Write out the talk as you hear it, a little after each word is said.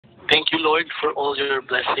Thank you, Lord, for all your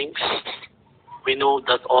blessings. We know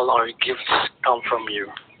that all our gifts come from you.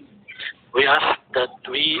 We ask that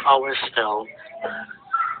we ourselves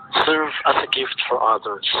serve as a gift for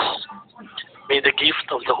others. May the gift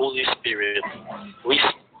of the Holy Spirit,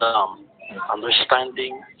 wisdom,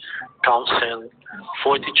 understanding, counsel,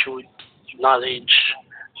 fortitude, knowledge,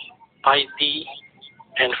 piety,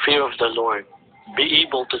 and fear of the Lord be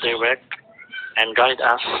able to direct and guide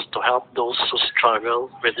us to help those who struggle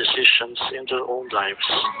with decisions in their own lives.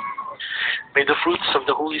 May the fruits of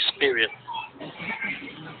the Holy Spirit,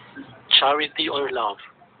 charity or love,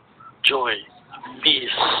 joy, peace,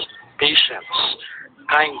 patience,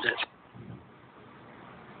 kindness,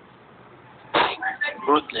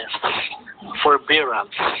 goodness, forbearance,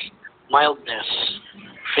 mildness,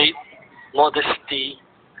 faith, modesty,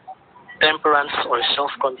 temperance or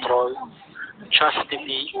self-control,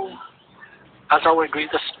 chastity, as our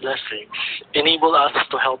greatest blessings, enable us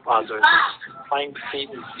to help others find faith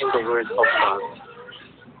in the Word of God.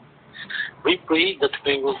 We pray that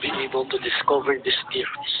we will be able to discover these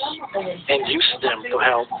gifts and use them to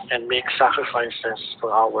help and make sacrifices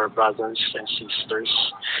for our brothers and sisters.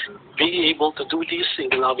 Be able to do this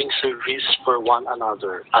in loving service for one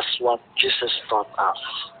another as what Jesus taught us.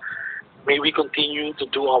 May we continue to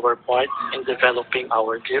do our part in developing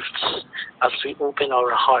our gifts as we open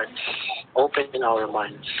our hearts, open our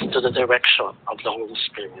minds to the direction of the Holy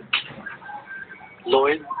Spirit.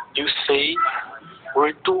 Lord, you say,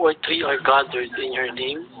 where two or three are gathered in your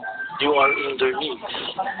name, you are in their midst.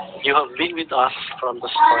 You have been with us from the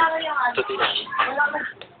start to the end.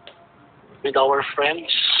 With our friends,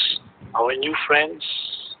 our new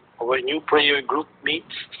prayer group mates,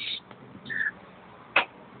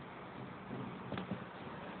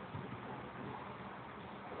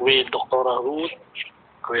 with Dr. Ruth,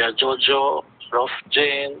 Kuya Jojo, Prof.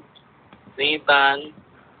 Jen, Nathan,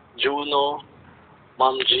 Juno,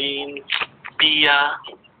 Ma'am Jean, Pia,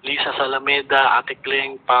 Lisa Salameda, Ate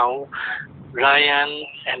Kleng, Pao, Ryan,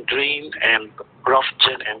 and Drain, and Prof.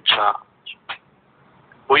 Jen and Cha.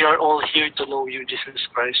 We are all here to know you, Jesus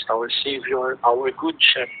Christ, our Savior, our Good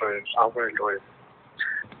Shepherd, our Lord.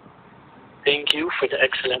 Thank you for the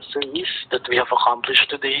excellent service that we have accomplished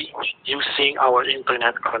today using our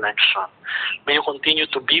internet connection. May you continue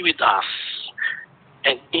to be with us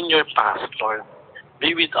and in your path, Lord.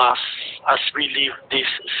 Be with us as we leave this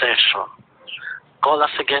session. Call us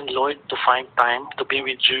again, Lord, to find time to be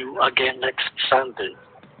with you again next Sunday.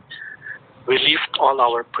 We lift all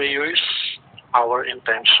our prayers, our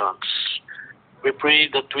intentions. We pray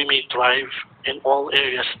that we may thrive in all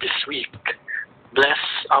areas this week. Bless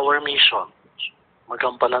our mission.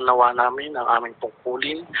 Magampanan nawa namin ang aming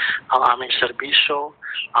tungkulin, ang aming serbisyo,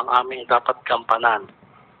 ang aming dapat gampanan.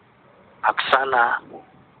 At sana,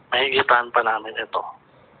 mahigitan pa namin ito.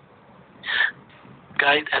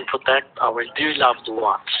 Guide and protect our dear loved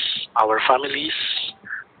ones, our families,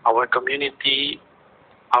 our community,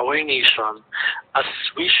 our nation, as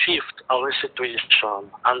we shift our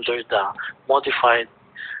situation under the modified,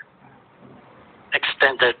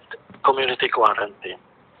 extended community quarantine.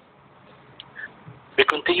 We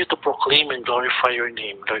continue to proclaim and glorify your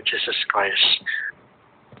name, Lord Jesus Christ.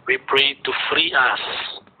 We pray to free us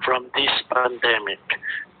from this pandemic.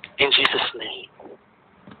 In Jesus' name.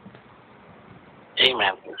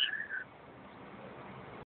 Amen.